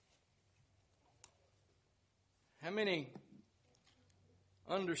How many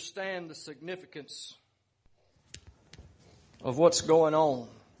understand the significance of what's going on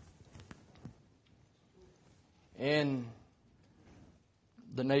in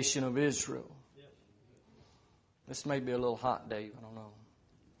the nation of Israel? This may be a little hot, Dave. I don't know.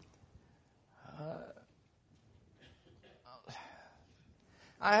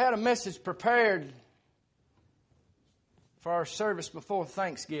 I had a message prepared for our service before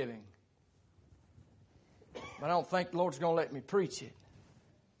Thanksgiving, but I don't think the Lord's going to let me preach it.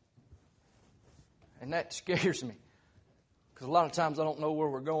 And that scares me, because a lot of times I don't know where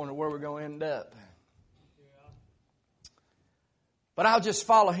we're going or where we're going to end up. But I'll just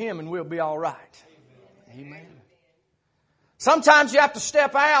follow Him and we'll be all right. Amen. Sometimes you have to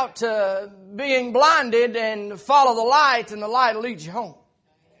step out being blinded and follow the light, and the light will lead you home.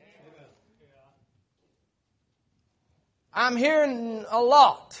 I'm hearing a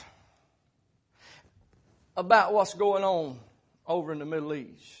lot about what's going on over in the Middle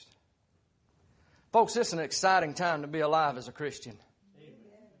East. Folks, this is an exciting time to be alive as a Christian.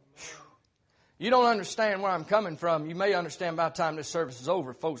 You don't understand where I'm coming from. You may understand by the time this service is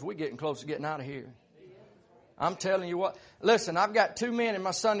over. Folks, we're getting close to getting out of here. I'm telling you what. Listen, I've got two men in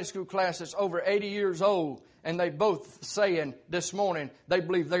my Sunday school class that's over 80 years old, and they both saying this morning they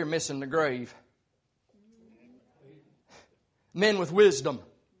believe they're missing the grave. Men with wisdom.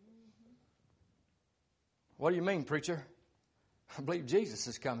 What do you mean, preacher? I believe Jesus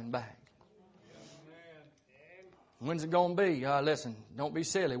is coming back. When's it going to be? Listen, don't be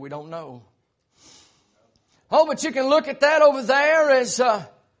silly. We don't know. Oh, but you can look at that over there as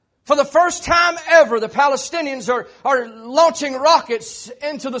for the first time ever, the Palestinians are launching rockets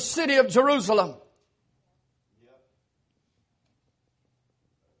into the city of Jerusalem.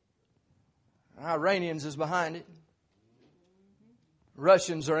 Iranians is behind it.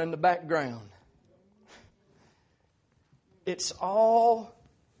 Russians are in the background. It's all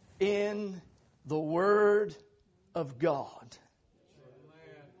in the Word of God.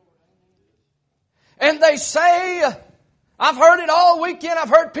 And they say, I've heard it all weekend, I've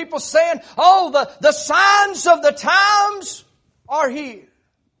heard people saying, oh, the signs of the times are here.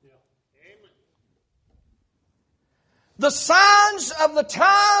 The signs of the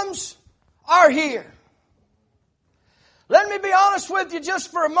times are here. Let me be honest with you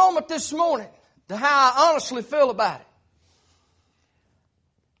just for a moment this morning, to how I honestly feel about it.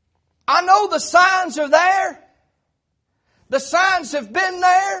 I know the signs are there. The signs have been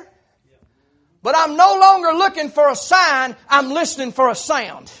there. But I'm no longer looking for a sign. I'm listening for a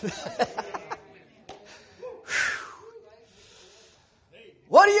sound.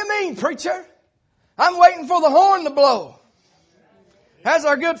 What do you mean, preacher? I'm waiting for the horn to blow. As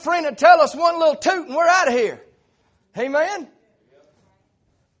our good friend would tell us, one little toot and we're out of here. Amen?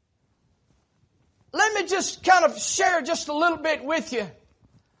 Let me just kind of share just a little bit with you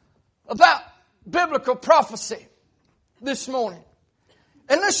about biblical prophecy this morning.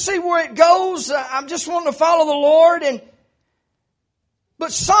 And let's see where it goes. I'm just wanting to follow the Lord.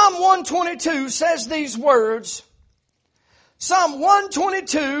 But Psalm 122 says these words. Psalm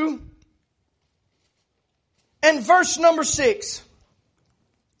 122 and verse number 6.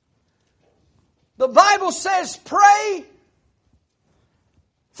 The Bible says, pray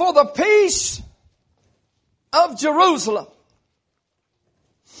for the peace of Jerusalem.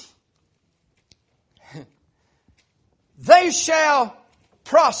 They shall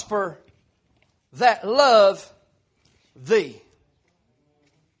prosper that love thee.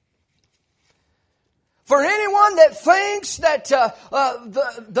 For anyone that thinks that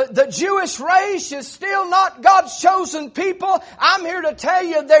the Jewish race is still not God's chosen people, I'm here to tell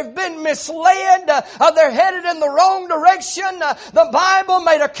you they've been misled. They're headed in the wrong direction. The Bible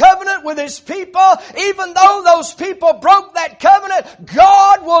made a covenant with His people. Even though those people broke that covenant,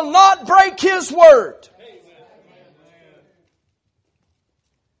 God will not break His word.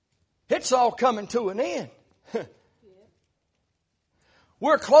 It's all coming to an end.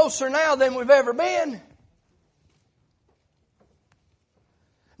 We're closer now than we've ever been.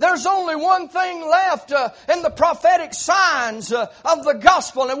 There's only one thing left in the prophetic signs of the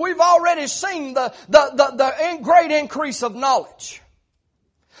gospel, and we've already seen the great increase of knowledge.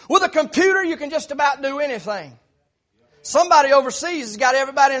 With a computer, you can just about do anything. Somebody overseas has got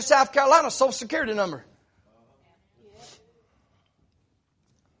everybody in South Carolina's Social Security number.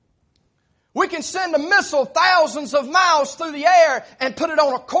 We can send a missile thousands of miles through the air and put it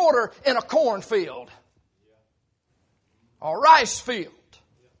on a quarter in a cornfield or rice field.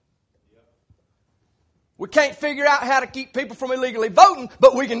 We can't figure out how to keep people from illegally voting,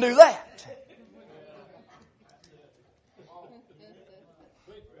 but we can do that.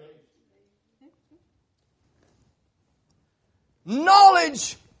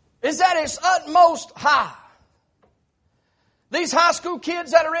 Knowledge is at its utmost high. These high school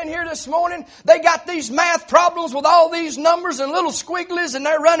kids that are in here this morning, they got these math problems with all these numbers and little squigglies, and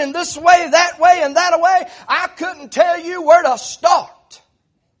they're running this way, that way, and that way. I couldn't tell you where to start.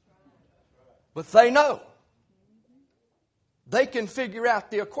 But they know. They can figure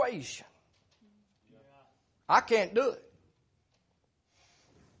out the equation. I can't do it.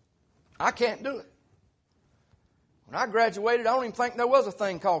 I can't do it. When I graduated, I don't even think there was a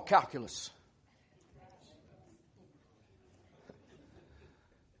thing called calculus.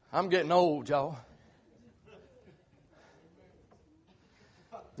 I'm getting old, y'all.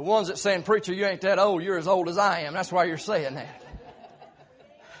 The ones that saying, preacher, you ain't that old, you're as old as I am. That's why you're saying that.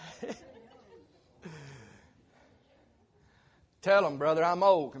 Tell them, brother, I'm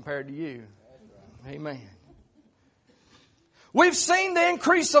old compared to you. Amen. We've seen the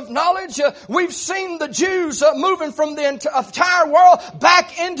increase of knowledge. We've seen the Jews moving from the entire world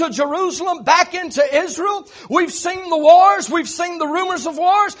back into Jerusalem, back into Israel. We've seen the wars. We've seen the rumors of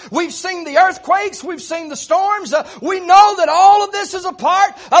wars. We've seen the earthquakes. We've seen the storms. We know that all of this is a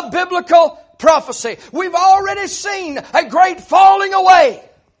part of biblical prophecy. We've already seen a great falling away.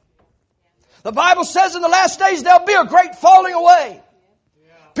 The Bible says in the last days there'll be a great falling away.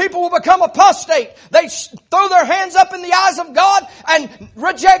 People will become apostate. They throw their hands up in the eyes of God and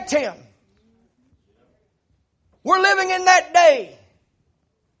reject Him. We're living in that day.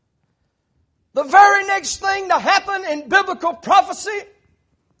 The very next thing to happen in biblical prophecy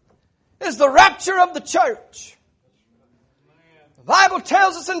is the rapture of the church. The Bible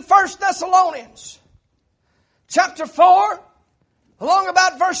tells us in 1 Thessalonians chapter 4, along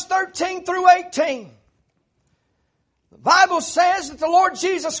about verse 13 through 18. The Bible says that the Lord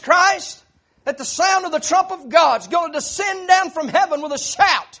Jesus Christ, at the sound of the trump of God, is going to descend down from heaven with a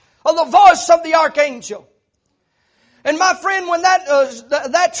shout of the voice of the archangel. And my friend, when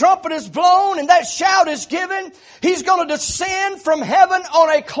that trumpet is blown and that shout is given, He's going to descend from heaven on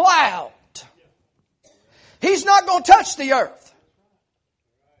a cloud. He's not going to touch the earth.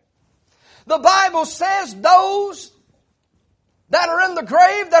 The Bible says those that are in the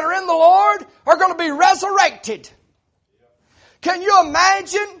grave, that are in the Lord, are going to be resurrected. Can you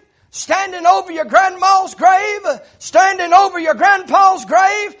imagine standing over your grandma's grave, standing over your grandpa's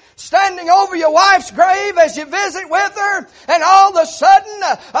grave, standing over your wife's grave as you visit with her, and all of a sudden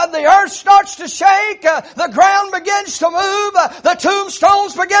the earth starts to shake, the ground begins to move, the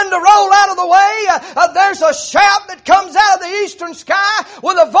tombstones begin to roll out of the way, there's a shout that comes out of the eastern sky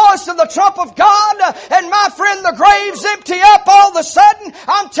with the voice of the trump of God, and my friend, the grave's empty up all of a sudden.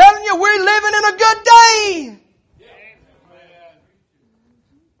 I'm telling you, we're living in a good day.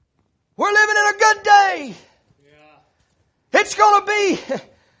 We're living in a good day. It's going to be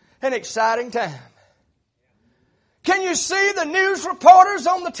an exciting time. Can you see the news reporters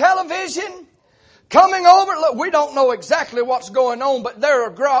on the television coming over? Look, we don't know exactly what's going on, but there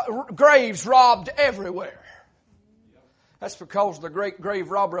are graves robbed everywhere. That's because the great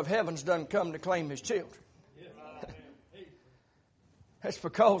grave robber of heaven's done come to claim His children. That's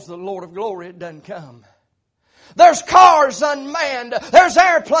because the Lord of glory had done come. There's cars unmanned. There's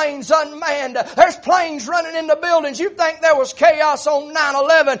airplanes unmanned. There's planes running into buildings. You think there was chaos on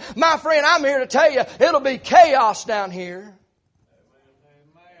 9/11. My friend, I'm here to tell you, it'll be chaos down here.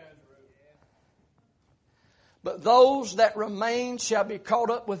 But those that remain shall be caught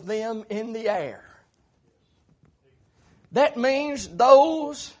up with them in the air. That means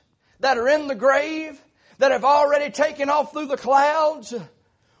those that are in the grave, that have already taken off through the clouds,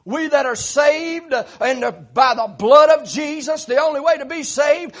 we that are saved and by the blood of Jesus, the only way to be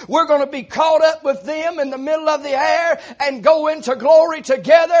saved, we're going to be caught up with them in the middle of the air and go into glory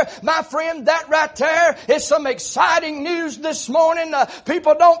together. My friend, that right there is some exciting news this morning.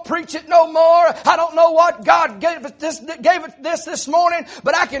 People don't preach it no more. I don't know what God gave it this morning,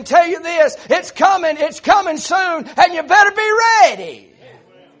 but I can tell you this, it's coming soon, and you better be ready.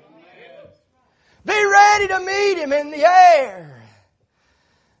 Be ready to meet Him in the air.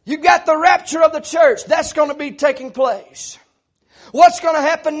 You got the rapture of the church. That's going to be taking place. What's going to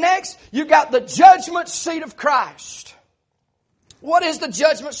happen next? You got the judgment seat of Christ. What is the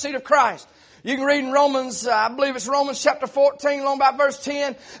judgment seat of Christ? You can read in Romans, I believe it's Romans chapter 14, along by verse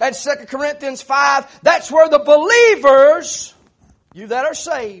 10, and 2 Corinthians 5. That's where the believers, you that are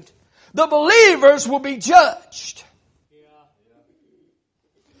saved, the believers will be judged.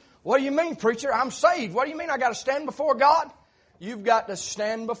 What do you mean, preacher? I'm saved. What do you mean I got to stand before God? You've got to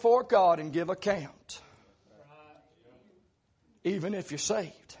stand before God and give account. Even if you're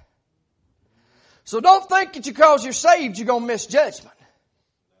saved. So don't think that because you're saved you're going to miss judgment.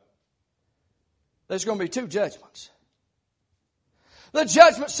 There's going to be two judgments. The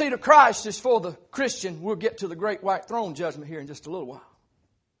judgment seat of Christ is for the Christian. We'll get to the great white throne judgment here in just a little while.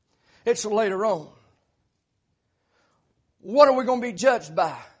 It's later on. What are we going to be judged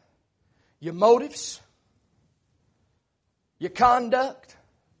by? Your motives? Your conduct?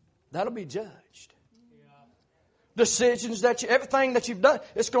 That'll be judged. Decisions everything that you've done,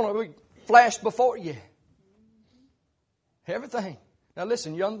 it's going to be flashed before you. Everything. Now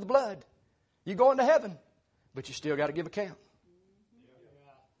listen, you're under the blood. You're going to heaven, but you still got to give account.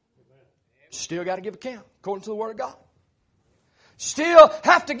 Still got to give account according to the Word of God. Still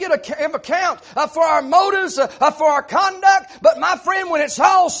have to give account for our motives, for our conduct. But my friend, when it's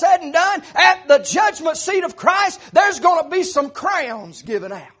all said and done, at the judgment seat of Christ, there's going to be some crowns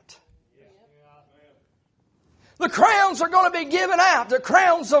given out. The crowns are going to be given out. The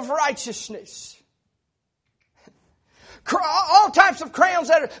crowns of righteousness. All types of crowns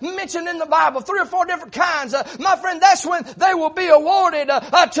that are mentioned in the Bible, 3 or 4 different kinds. My friend, that's when they will be awarded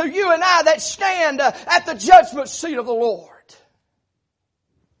to you and I that stand at the judgment seat of the Lord.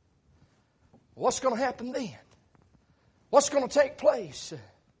 What's going to happen then? What's going to take place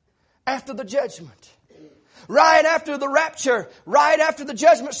after the judgment? Right after the rapture, right after the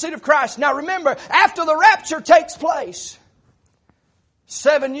judgment seat of Christ. Now remember, after the rapture takes place,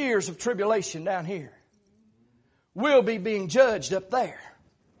 7 years of tribulation down here. We'll be being judged up there.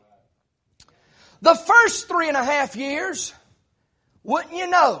 The first 3.5 years, wouldn't you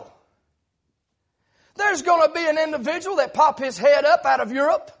know, there's going to be an individual that pop his head up out of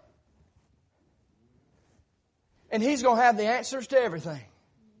Europe, and he's going to have the answers to everything.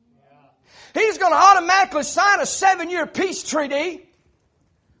 He's going to automatically sign a 7-year peace treaty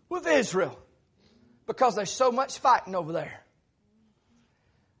with Israel because there's so much fighting over there.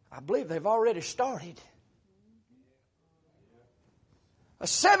 I believe they've already started. A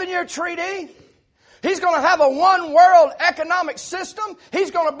 7-year treaty. He's going to have a one world economic system.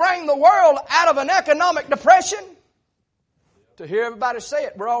 He's going to bring the world out of an economic depression. To hear everybody say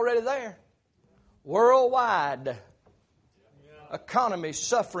it, we're already there. Worldwide economy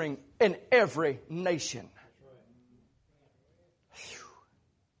suffering in every nation.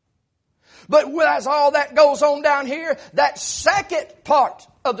 But as all that goes on down here, that second part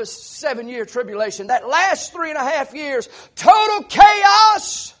of the 7-year tribulation, that last 3.5 years, total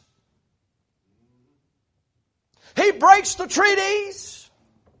chaos. He breaks the treaties.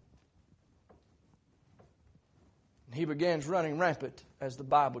 And he begins running rampant, as the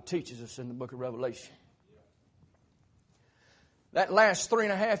Bible teaches us in the book of Revelation. That last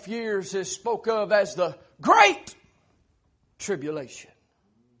 3.5 years is spoke of as the Great Tribulation.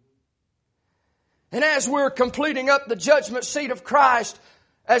 And as we're completing up the judgment seat of Christ,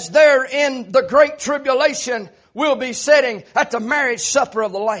 as they're in the Great Tribulation, we'll be sitting at the marriage supper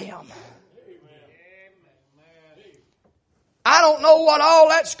of the Lamb. I don't know what all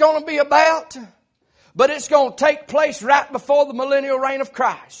that's going to be about, but it's going to take place right before the millennial reign of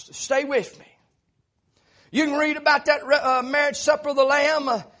Christ. Stay with me. You can read about that marriage supper of the Lamb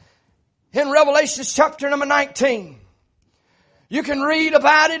in Revelation chapter number 19. You can read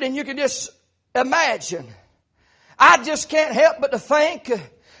about it and you can just imagine. I just can't help but to think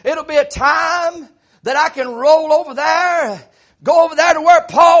it'll be a time that I can roll over there, go over there to where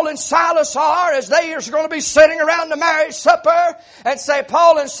Paul and Silas are, as they are going to be sitting around the marriage supper, and say,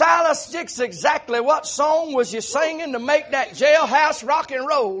 Paul and Silas, just exactly what song was you singing to make that jailhouse rock and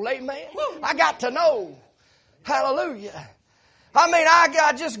roll? Amen. I got to know. Hallelujah. I mean,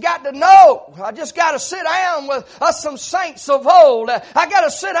 I just got to know. I just got to sit down with some saints of old. I got to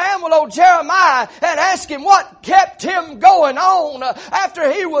sit down with old Jeremiah and ask him what kept him going on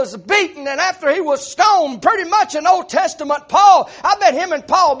after he was beaten and after he was stoned. Pretty much an Old Testament Paul. I bet him and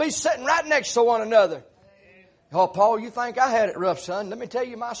Paul be sitting right next to one another. Oh, Paul, you think I had it rough, son? Let me tell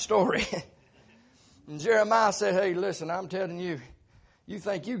you my story. And Jeremiah said, hey, listen, I'm telling you, you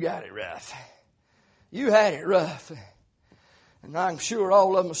think you got it rough. You had it rough. And I'm sure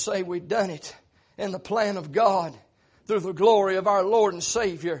all of them will say we've done it in the plan of God through the glory of our Lord and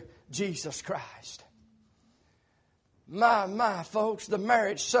Savior, Jesus Christ. My folks, the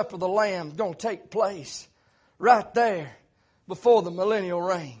marriage supper of the Lamb is going to take place right there before the millennial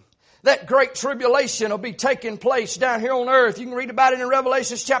reign. That great tribulation will be taking place down here on earth. You can read about it in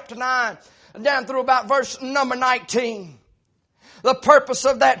Revelation chapter 9, down through about verse number 19. The purpose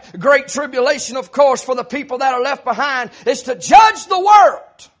of that great tribulation, of course, for the people that are left behind is to judge the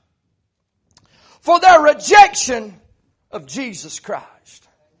world for their rejection of Jesus Christ.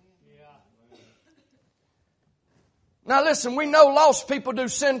 Now listen, we know lost people do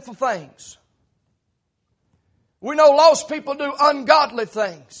sinful things. We know lost people do ungodly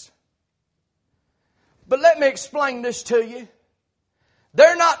things. But let me explain this to you.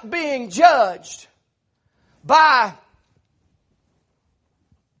 They're not being judged by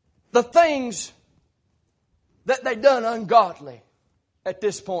the things that they've done ungodly at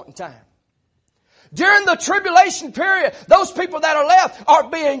this point in time. During the tribulation period, those people that are left are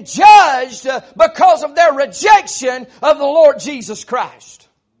being judged because of their rejection of the Lord Jesus Christ.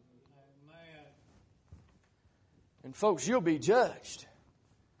 And folks, you'll be judged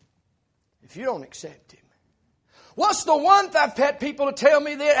if you don't accept Him. What's the one thing? I've had people to tell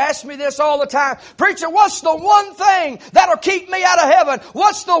me this, ask me this all the time. Preacher, what's the one thing that'll keep me out of heaven?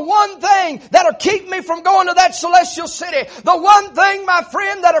 What's the one thing that'll keep me from going to that celestial city? The one thing, my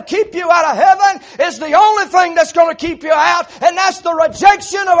friend, that'll keep you out of heaven is the only thing that's going to keep you out, and that's the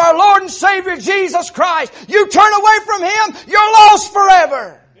rejection of our Lord and Savior Jesus Christ. You turn away from Him, you're lost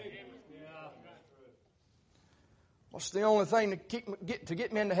forever. What's the only thing to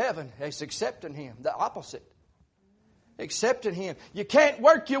get me into heaven? It's accepting Him. The opposite. Accepting Him. You can't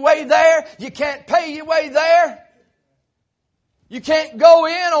work your way there. You can't pay your way there. You can't go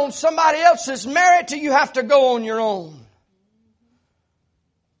in on somebody else's merit. You have to go on your own.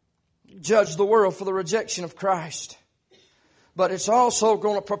 Judge the world for the rejection of Christ. But it's also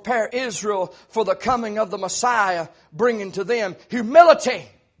going to prepare Israel for the coming of the Messiah, bringing to them humility.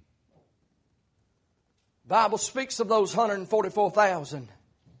 The Bible speaks of those 144,000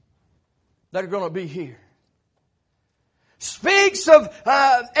 that are going to be here. Speaks of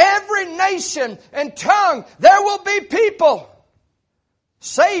every nation and tongue. There will be people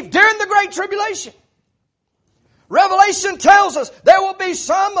saved during the Great Tribulation. Revelation tells us there will be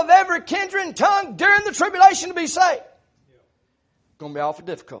some of every kindred and tongue during the tribulation to be saved. It's going to be awful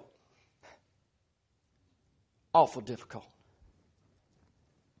difficult. Awful difficult.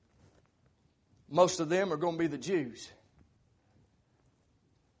 Most of them are going to be the Jews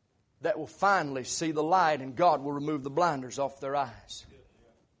that will finally see the light, and God will remove the blinders off their eyes.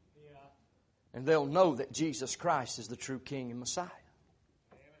 And they'll know that Jesus Christ is the true King and Messiah.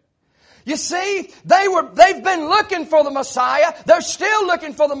 You see, they've been looking for the Messiah. They're still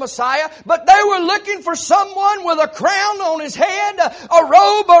looking for the Messiah, but they were looking for someone with a crown on his head, a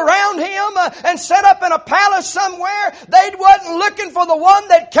robe around him, and set up in a palace somewhere. They wasn't looking for the one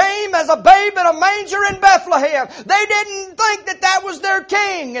that came as a babe in a manger in Bethlehem. They didn't think that that was their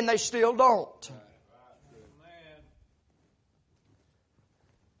king, and they still don't.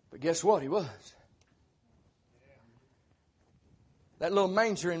 But guess what? He was. That little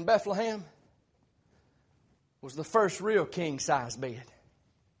manger in Bethlehem was the first real king-size bed.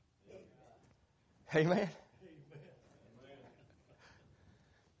 Amen?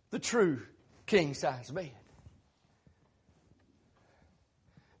 The true king-size bed.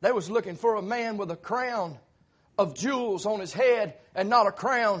 They was looking for a man with a crown of jewels on his head and not a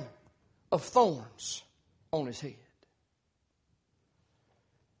crown of thorns on his head.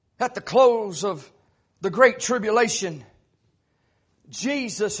 At the close of the Great Tribulation,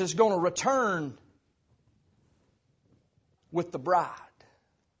 Jesus is going to return with the bride.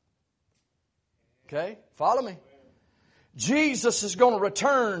 Okay? Follow me. Jesus is going to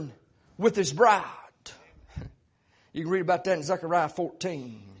return with His bride. You can read about that in Zechariah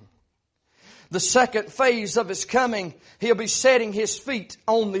 14. The second phase of His coming, He'll be setting His feet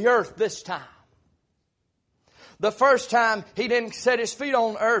on the earth this time. The first time He didn't set His feet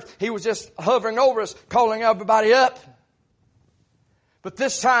on earth. He was just hovering over us, calling everybody up. But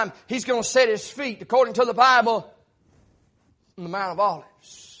this time, He's going to set His feet, according to the Bible, on the Mount of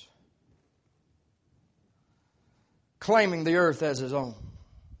Olives, claiming the earth as His own.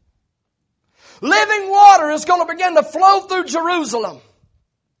 Living water is going to begin to flow through Jerusalem.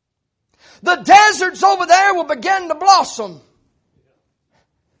 The deserts over there will begin to blossom,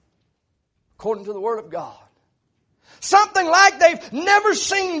 according to the Word of God. Something like they've never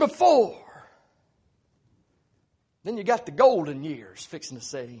seen before. Then you got the golden years fixing to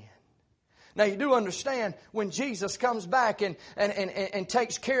set in. Now you do understand when Jesus comes back and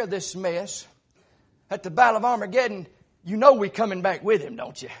takes care of this mess at the Battle of Armageddon, you know we're coming back with Him,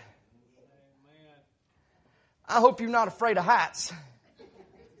 don't you? I hope you're not afraid of heights.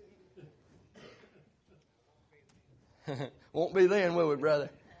 Won't be then, will we,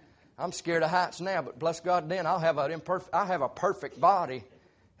 brother? I'm scared of heights now, but bless God, then I'll have a perfect body.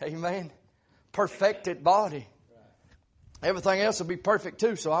 Amen. Perfected body. Everything else will be perfect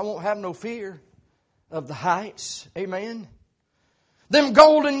too, so I won't have no fear of the heights. Amen. Them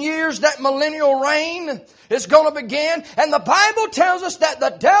golden years, that millennial reign is going to begin. And the Bible tells us that the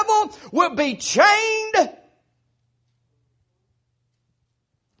devil will be chained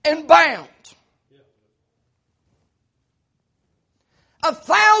and bound.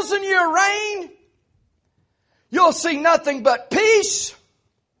 1,000-year reign, you'll see nothing but peace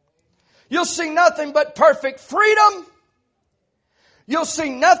You'll see nothing but perfect freedom. You'll see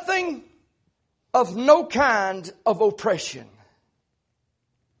nothing of no kind of oppression.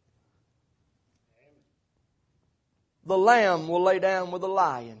 The lamb will lay down with the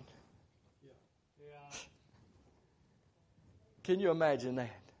lion. Can you imagine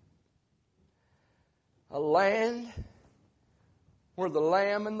that? A land where the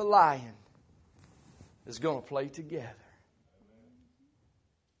lamb and the lion is going to play together.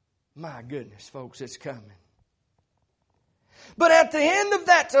 My goodness, folks, it's coming. But at the end of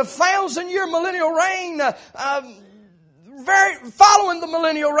that 1,000-year millennial reign, following the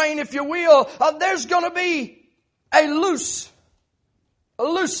millennial reign, if you will, there's going to be a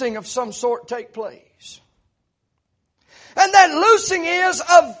loosing of some sort take place. And that loosing is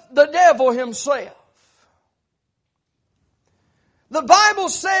of the devil himself. The Bible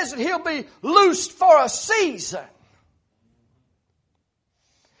says that he'll be loosed for a season.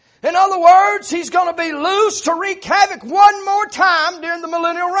 In other words, he's going to be loose to wreak havoc one more time during the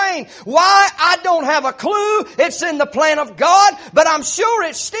millennial reign. Why? I don't have a clue. It's in the plan of God, but I'm sure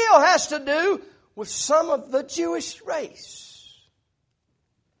it still has to do with some of the Jewish race.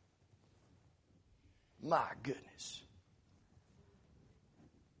 My goodness.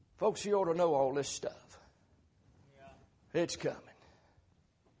 Folks, you ought to know all this stuff. It's coming.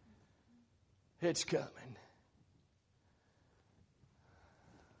 It's coming.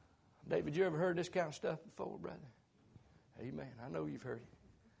 David, you ever heard this kind of stuff before, brother? Amen. I know you've heard it.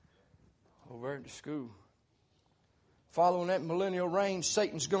 Over at the school. Following that millennial reign,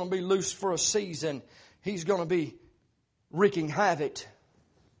 Satan's going to be loose for a season. He's going to be wreaking havoc.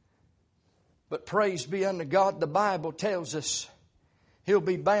 But praise be unto God, the Bible tells us he'll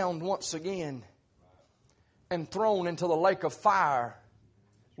be bound once again and thrown into the lake of fire,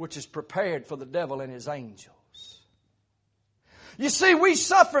 which is prepared for the devil and his angels. You see, we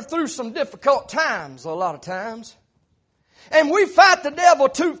suffer through some difficult times a lot of times. And we fight the devil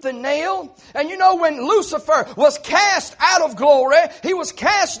tooth and nail. And you know, when Lucifer was cast out of glory, he was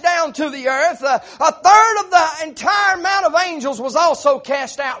cast down to the earth. A third of the entire amount of angels was also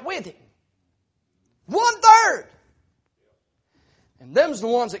cast out with him. 1/3. And them's the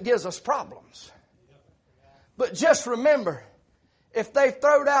ones that gives us problems. But just remember, if they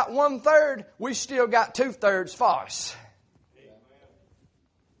throwed out 1/3, we still got 2/3 for us.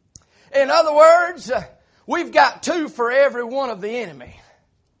 In other words, we've got 2 for every one of the enemy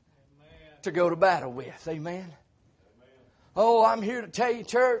to go to battle with. Amen. Oh, I'm here to tell you,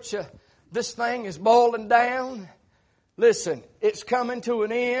 church, this thing is boiling down. Listen, it's coming to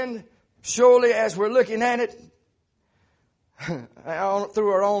an end. Surely, as we're looking at it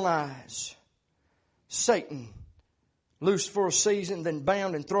through our own eyes. Satan, loosed for a season, then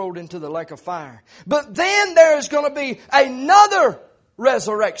bound and thrown into the lake of fire. But then there is going to be another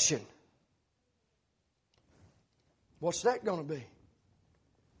resurrection. What's that going to be?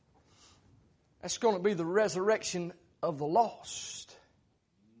 That's going to be the resurrection of the lost.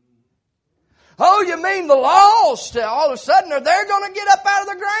 Oh, you mean the lost? All of a sudden, they're going to get up out of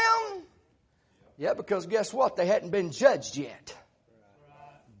the ground? Yeah, because guess what? They hadn't been judged yet.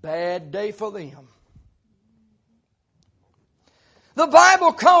 Bad day for them. The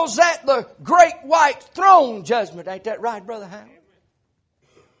Bible calls that the great white throne judgment. Ain't that right, Brother Howard?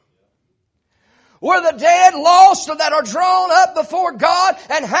 Where the dead, lost, that are drawn up before God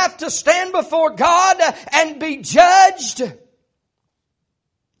and have to stand before God and be judged. And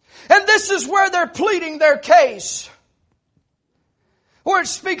this is where they're pleading their case. Where it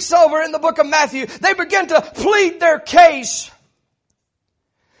speaks over in the book of Matthew, they begin to plead their case.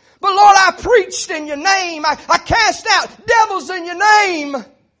 But Lord, I preached in your name. I cast out devils in your name.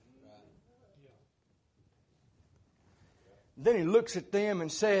 Then he looks at them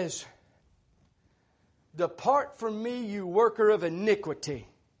and says, "Depart from me, you worker of iniquity.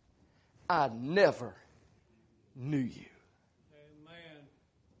 I never knew you." Amen.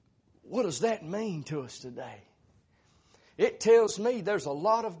 What does that mean to us today? It tells me there's a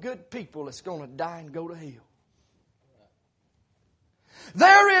lot of good people that's going to die and go to hell.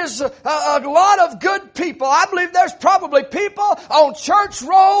 There is a lot of good people. I believe there's probably people on church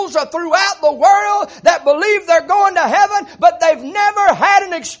rolls throughout the world that believe they're going to heaven, but they've never had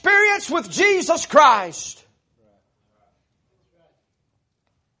an experience with Jesus Christ.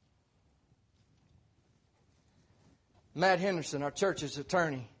 Matt Henderson, our church's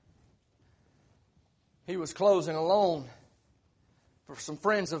attorney, he was closing a loan for some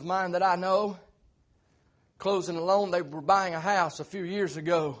friends of mine that I know. Closing a loan, they were buying a house a few years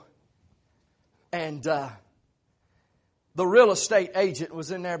ago. And the real estate agent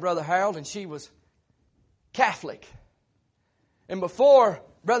was in there, Brother Harold, and she was Catholic. And before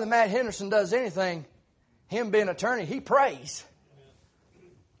Brother Matt Henderson does anything, him being an attorney, he prays.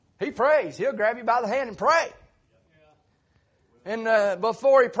 He prays. He'll grab you by the hand and pray. And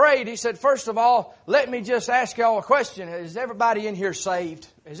before he prayed, he said, first of all, let me just ask y'all a question. Is everybody in here saved?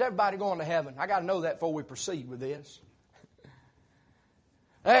 Is everybody going to heaven? I got to know that before we proceed with this.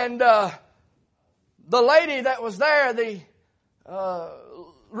 And the lady that was there, the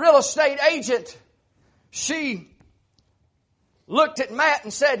real estate agent, she looked at Matt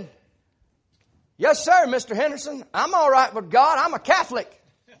and said, yes, sir, Mr. Henderson, I'm all right with God. I'm a Catholic.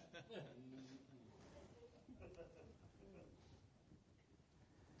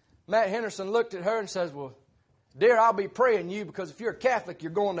 Matt Henderson looked at her and says, well, dear, I'll be praying you because if you're a Catholic,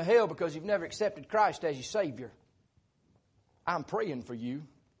 you're going to hell because you've never accepted Christ as your Savior. I'm praying for you.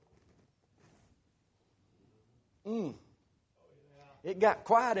 It got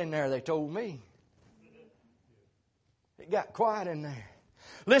quiet in there, they told me. It got quiet in there.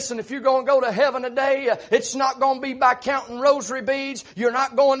 Listen, if you're going to go to heaven today, it's not going to be by counting rosary beads. You're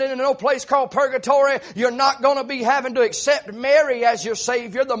not going into no place called purgatory. You're not going to be having to accept Mary as your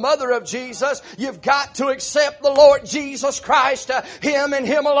Savior, the mother of Jesus. You've got to accept the Lord Jesus Christ, Him and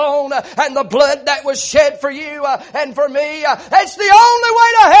Him alone, and the blood that was shed for you and for me. It's the only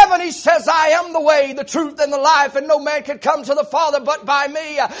way to heaven. He says, I am the way, the truth, and the life, and no man can come to the Father but by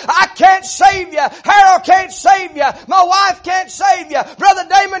me. I can't save you. Harold can't save you. My wife can't save you. Brother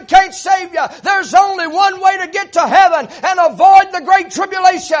Damon can't save you. There's only one way to get to heaven and avoid the great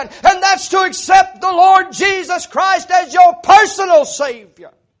tribulation, and that's to accept the Lord Jesus Christ as your personal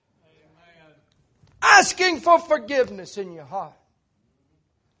Savior. Amen. Asking for forgiveness in your heart.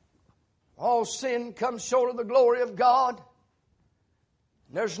 All sin comes short of the glory of God.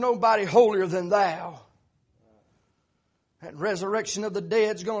 There's nobody holier than Thou. That resurrection of the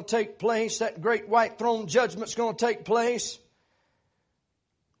dead is going to take place. That great white throne judgment is going to take place.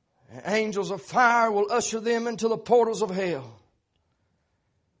 Angels of fire will usher them into the portals of hell.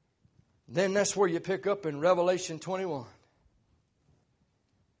 Then that's where you pick up in Revelation 21.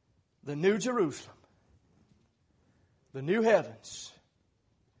 The New Jerusalem. The new heavens.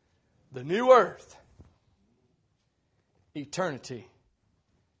 The new earth. Eternity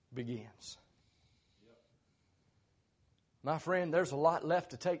begins. My friend, there's a lot left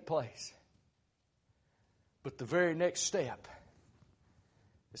to take place. But the very next step,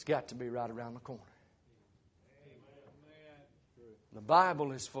 it's got to be right around the corner. The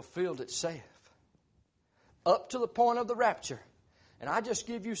Bible has fulfilled itself up to the point of the rapture. And I just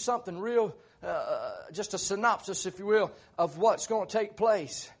give you something real, just a synopsis, if you will, of what's going to take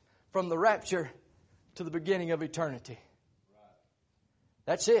place from the rapture to the beginning of eternity.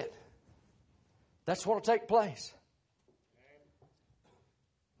 That's it. That's what will take place.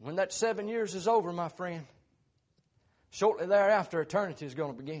 When that 7 years is over, my friend, shortly thereafter, eternity is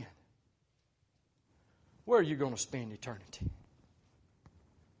going to begin. Where are you going to spend eternity?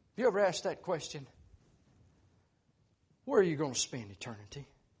 Have you ever asked that question? Where are you going to spend eternity?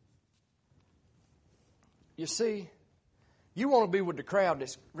 You see, you want to be with the crowd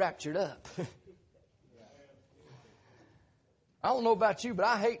that's raptured up. I don't know about you, but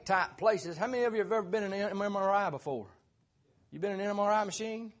I hate tight places. How many of you have ever been in an MRI before? You been in an MRI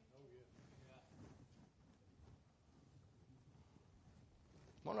machine?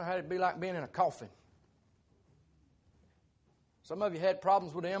 I wonder how it'd be like being in a coffin. Some of you had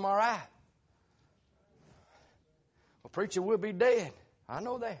problems with the MRI. Well, preacher, we'll be dead. I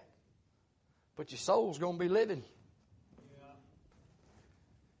know that. But your soul's going to be living.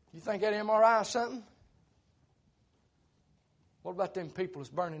 You think that MRI is something? What about them people that's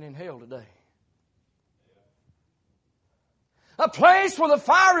burning in hell today? A place where the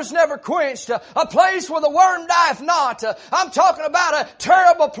fire is never quenched. A place where the worm dieth not. I'm talking about a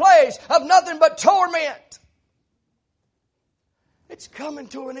terrible place of nothing but torment. It's coming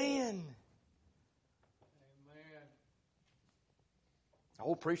to an end. Amen.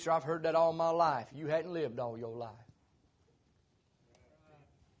 Oh, preacher, I've heard that all my life. You hadn't lived all your life.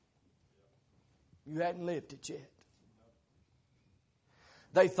 You hadn't lived it yet.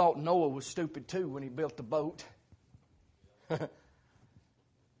 They thought Noah was stupid too when he built the boat.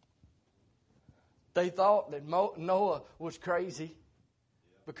 They thought that Noah was crazy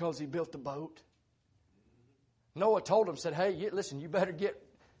because he built the boat. Noah told them, said, hey, listen, you better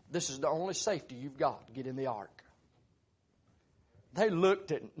this is the only safety you've got to get in the ark. They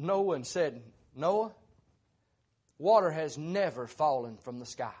looked at Noah and said, Noah, water has never fallen from the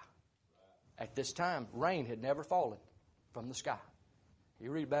sky. At this time, rain had never fallen from the sky.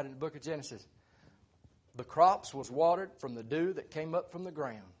 You read about it in the book of Genesis. The crops was watered from the dew that came up from the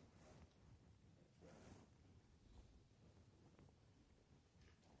ground.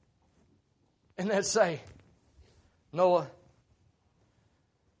 And they'd say, Noah,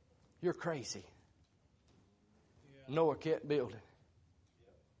 you're crazy. Noah kept building.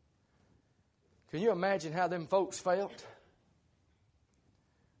 Can you imagine how them folks felt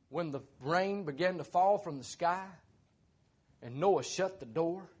when the rain began to fall from the sky and Noah shut the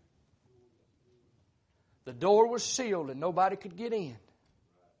door? The door was sealed and nobody could get in.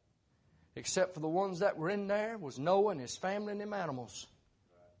 Except for the ones that were in there was Noah and his family and them animals.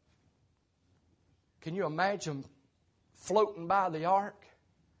 Can you imagine floating by the ark?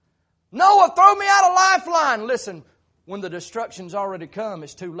 Noah, throw me out a lifeline. Listen, when the destruction's already come,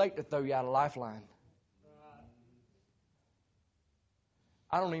 it's too late to throw you out a lifeline.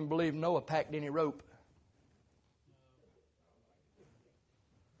 I don't even believe Noah packed any rope.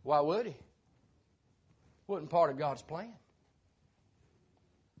 Why would he? Wasn't part of God's plan.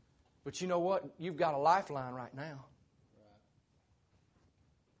 But you know what? You've got a lifeline right now.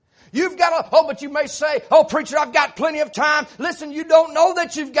 You've got but you may say, oh, preacher, I've got plenty of time. Listen, you don't know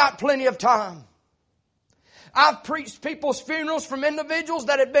that you've got plenty of time. I've preached people's funerals from individuals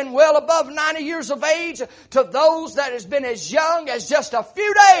that have been well above 90 years of age to those that has been as young as just a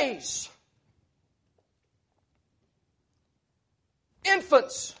few days.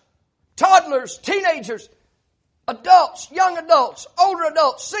 Infants, toddlers, teenagers, adults, young adults, older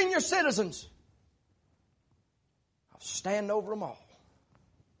adults, senior citizens. I'll stand over them all.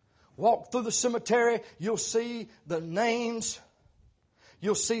 Walk through the cemetery, you'll see the names.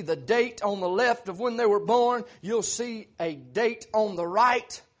 You'll see the date on the left of when they were born. You'll see a date on the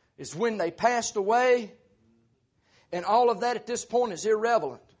right is when they passed away. And all of that at this point is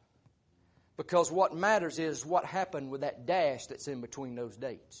irrelevant. Because what matters is what happened with that dash that's in between those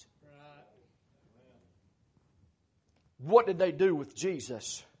dates. What did they do with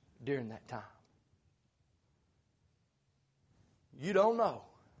Jesus during that time? You don't know.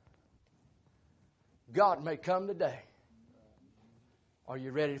 God may come today. Are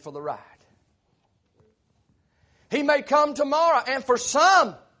you ready for the ride? He may come tomorrow, and for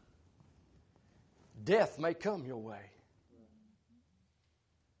some, death may come your way.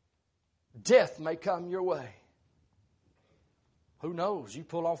 Death may come your way. Who knows? You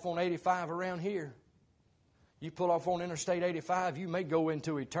pull off on 85 around here. You pull off on Interstate 85, you may go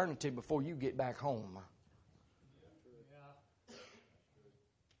into eternity before you get back home.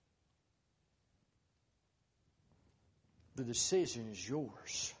 The decision is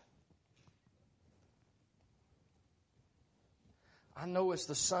yours. I know it's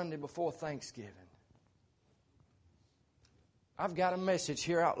the Sunday before Thanksgiving. I've got a message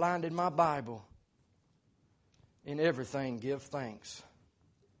here outlined in my Bible. In everything, give thanks.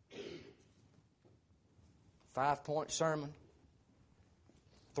 5-point sermon.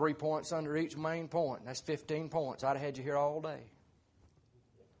 3 points under each main point. That's 15 points. I'd have had you here all day.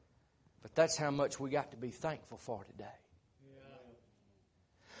 But that's how much we got to be thankful for today.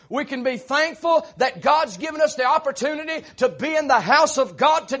 We can be thankful that God's given us the opportunity to be in the house of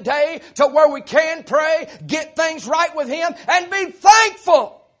God today, to where we can pray, get things right with Him, and be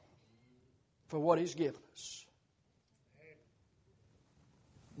thankful for what He's given us.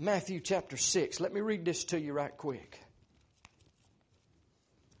 Matthew chapter 6. Let me read this to you right quick.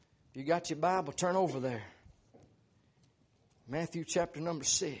 You got your Bible? Turn over there. Matthew chapter number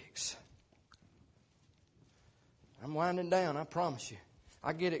 6. I'm winding down, I promise you.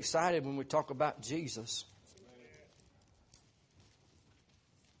 I get excited when we talk about Jesus.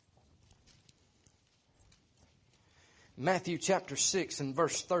 Matthew chapter 6 and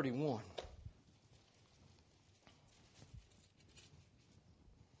verse 31.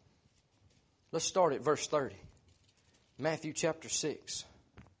 Let's start at verse 30. Matthew chapter 6.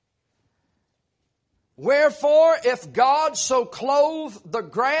 Wherefore, if God so clothe the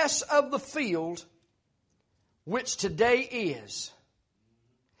grass of the field, which today is,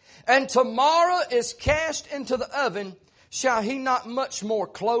 and tomorrow is cast into the oven, shall He not much more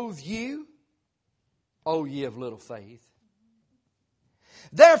clothe you, O ye of little faith?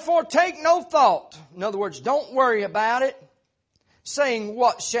 Therefore take no thought. In other words, don't worry about it, saying,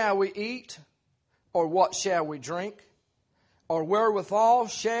 what shall we eat? Or what shall we drink? Or wherewithal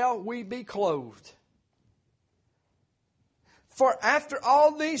shall we be clothed? For after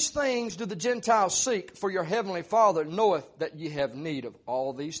all these things do the Gentiles seek, for your heavenly Father knoweth that ye have need of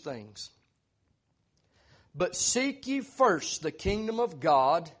all these things. But seek ye first the kingdom of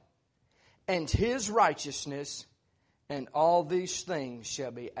God and His righteousness, and all these things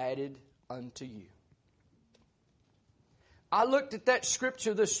shall be added unto you. I looked at that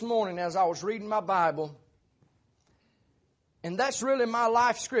scripture this morning as I was reading my Bible, and that's really my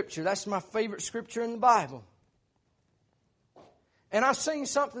life scripture. That's my favorite scripture in the Bible. And I seen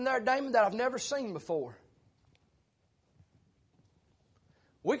something there, Damon, that I've never seen before.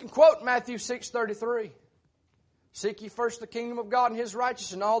 We can quote Matthew 6:33. Seek ye first the kingdom of God and His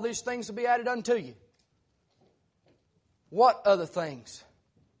righteousness, and all these things will be added unto you. What other things?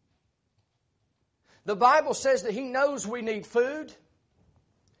 The Bible says that He knows we need food,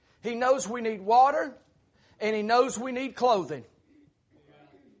 He knows we need water, and He knows we need clothing.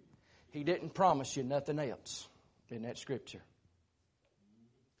 He didn't promise you nothing else in that scripture.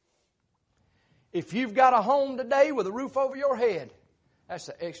 If you've got a home today with a roof over your head, that's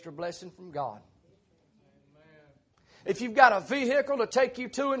an extra blessing from God. If you've got a vehicle to take you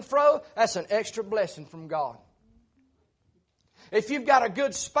to and fro, that's an extra blessing from God. If you've got a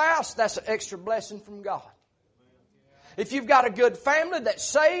good spouse, that's an extra blessing from God. If you've got a good family that's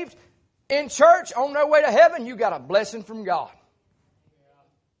saved in church on their way to heaven, you've got a blessing from God.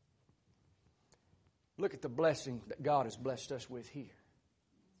 Look at the blessing that God has blessed us with here.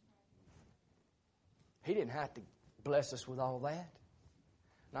 He didn't have to bless us with all that.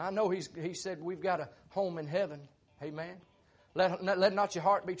 Now, I know He said we've got a home in heaven. Amen. Let not your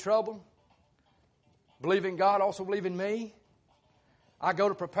heart be troubled. Believe in God, also believe in me. I go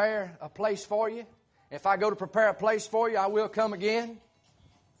to prepare a place for you. If I go to prepare a place for you, I will come again.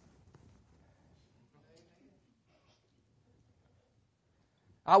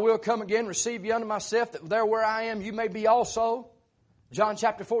 I will come again, receive you unto myself, that there where I am, you may be also. John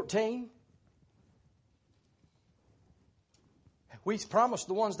chapter 14. He's promised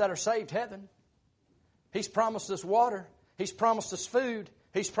the ones that are saved heaven. He's promised us water. He's promised us food.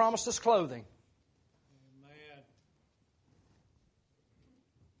 He's promised us clothing. Amen.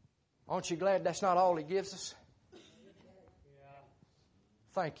 Aren't you glad that's not all He gives us?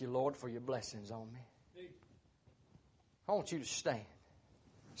 Thank you, Lord, for your blessings on me. I want you to stand.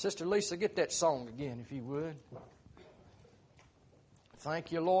 Sister Lisa, get that song again if you would.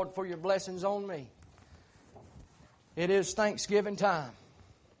 Thank you, Lord, for your blessings on me. It is Thanksgiving time.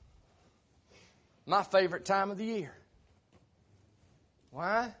 My favorite time of the year.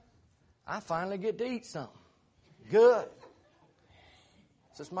 Why? I finally get to eat something good.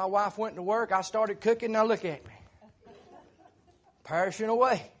 Since my wife went to work, I started cooking. Now look at me. Perishing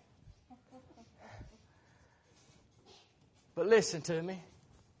away. But listen to me.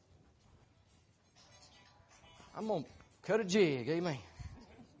 I'm going to cut a jig. Amen.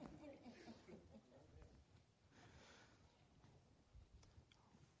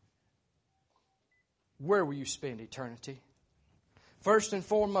 Where will you spend eternity? First and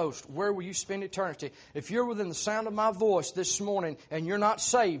foremost, where will you spend eternity? If you're within the sound of my voice this morning and you're not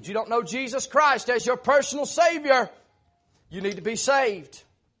saved, you don't know Jesus Christ as your personal Savior, you need to be saved.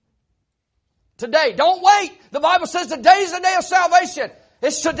 Today, don't wait. The Bible says today is the day of salvation.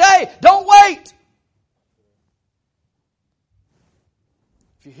 It's today. Don't wait.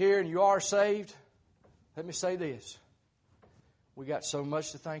 If you're here and you are saved, let me say this. We got so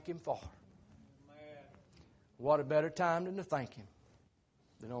much to thank Him for. What a better time than to thank Him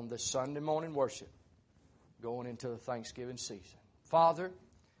than on this Sunday morning worship going into the Thanksgiving season. Father,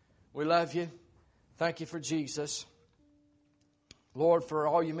 we love You. Thank You for Jesus. Lord, for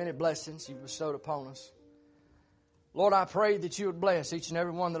all Your many blessings You've bestowed upon us. Lord, I pray that You would bless each and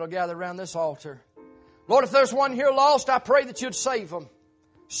every one that will gather around this altar. Lord, if there's one here lost, I pray that You'd save them.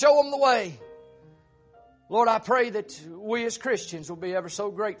 Show them the way. Lord, I pray that we as Christians will be ever so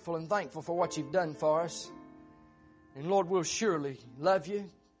grateful and thankful for what You've done for us. And Lord, we'll surely love You,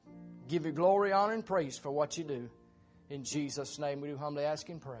 give You glory, honor, and praise for what You do. In Jesus' name we do humbly ask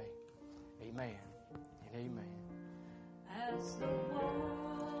and pray. Amen and amen. As the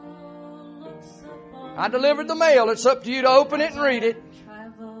world looks upon I delivered the mail. It's up to you to open it and read it.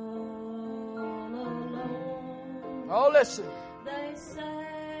 Oh, listen.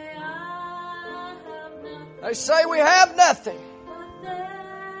 They say we have nothing.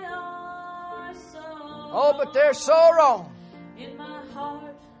 Oh, but they're so wrong. In my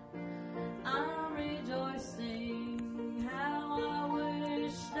heart, I'm rejoicing how I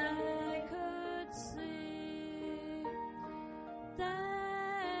wish they could see.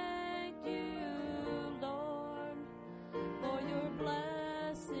 Thank You, Lord, for Your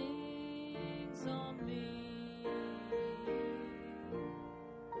blessings on me.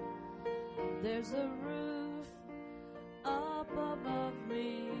 There's a roof up above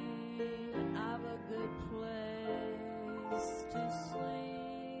me. I've a good place to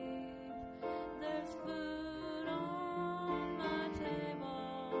sleep. There's food on my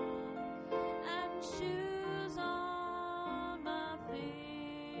table and shoes on my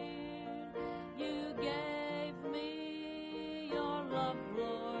feet. You gave me Your love,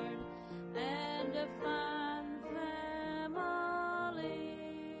 Lord, and a fine family.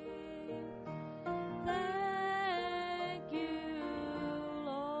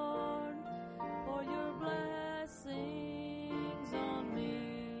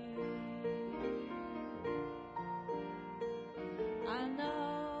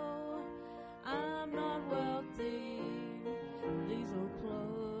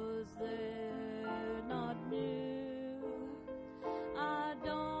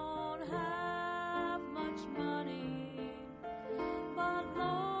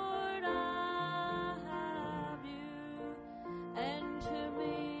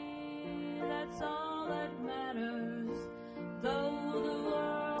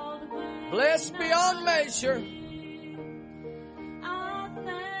 Blessed beyond measure. I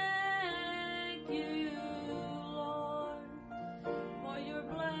thank you, Lord, for your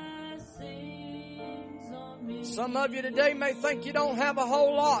blessings on me. Some of you today may think you don't have a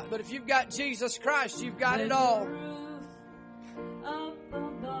whole lot, but if you've got Jesus Christ, you've got it all. Up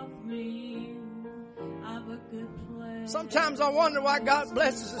above me, I've a good place. Sometimes I wonder why God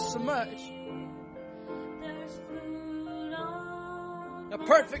blesses us so much. There's food on A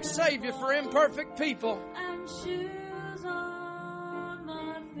perfect Savior for imperfect people. and shoes on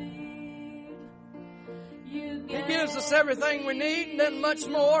my feet. You He gives us everything we need and then much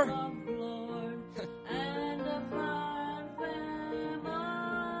more. Lord, and a fine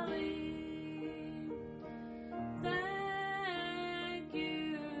family. Thank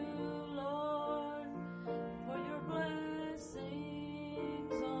you, Lord, for your blessings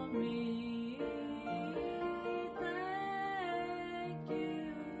on me. Thank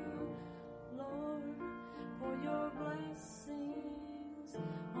you, Lord, for your blessings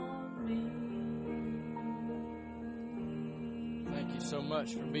on me. Thank you so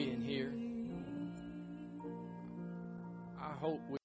much for being here. I hope we